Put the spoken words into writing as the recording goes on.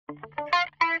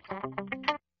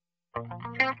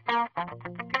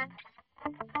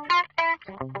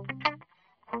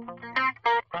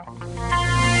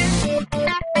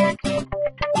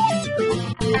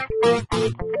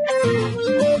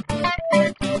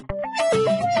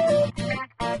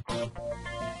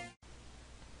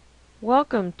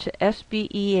Welcome to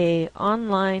SBEA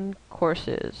Online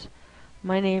Courses.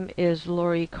 My name is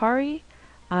Lori Kari.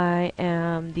 I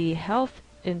am the health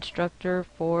instructor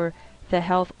for the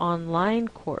Health Online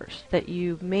course that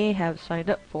you may have signed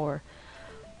up for.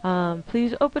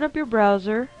 Please open up your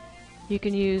browser. You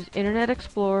can use Internet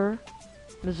Explorer,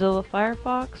 Mozilla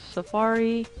Firefox,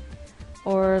 Safari,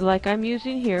 or like I'm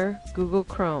using here, Google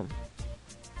Chrome.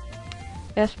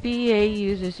 SBEA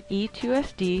uses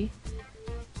eTUSD.org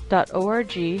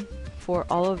for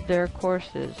all of their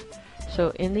courses. So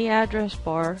in the address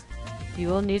bar, you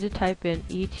will need to type in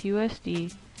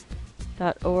eTUSD.org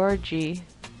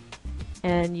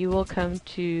and you will come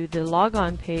to the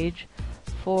Logon page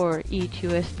for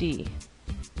eTUSD.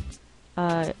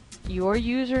 Your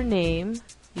username,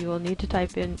 you will need to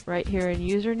type in right here in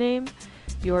username.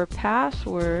 Your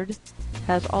password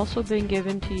has also been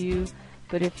given to you,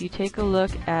 but if you take a look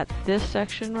at this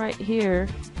section right here,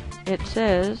 it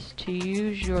says to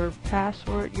use your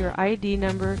password, your ID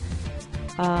number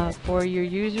for your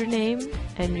username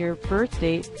and your birth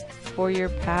date for your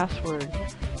password.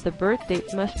 The birth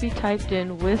date must be typed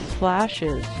in with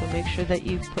slashes, so make sure that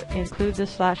you include the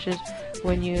slashes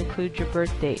when you include your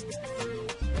birth date.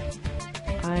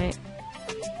 I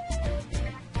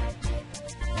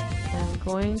am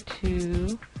going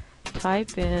to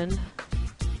type in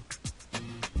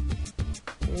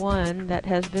one that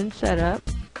has been set up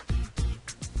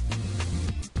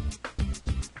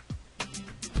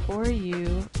for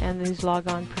you and these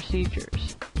logon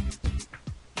procedures.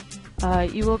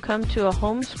 You will come to a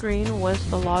home screen once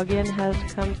the login has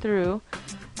come through.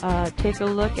 Take a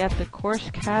look at the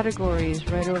course categories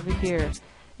right over here.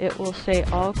 It will say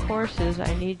all courses.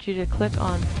 I need you to click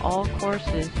on all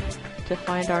courses to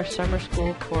find our summer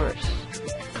school course.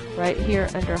 Right here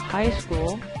under high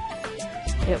school,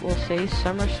 it will say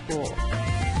summer school.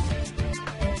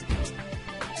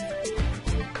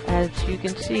 As you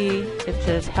can see, it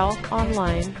says Health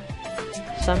Online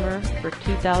Summer for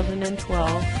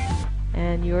 2012,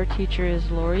 and your teacher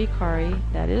is Lori Kari,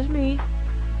 that is me,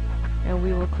 and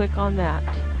we will click on that.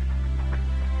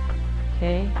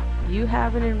 Okay, you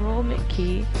have an enrollment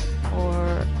key,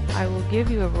 or I will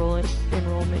give you a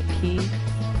enrollment key,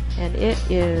 and it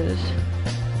is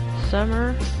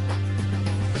Summer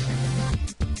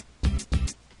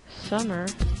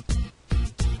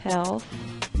Health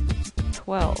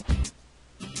 12,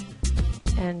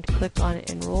 and click on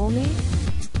Enroll Me,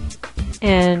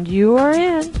 and you are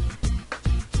in.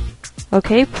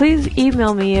 Okay, please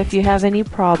email me if you have any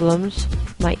problems.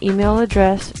 My email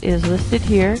address is listed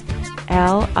here,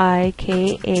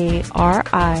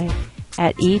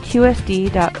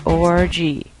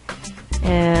 likari@etusd.org.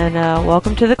 And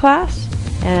welcome to the class,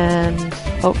 and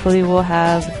hopefully we'll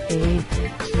have a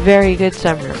very good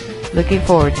summer. Looking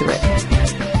forward to it.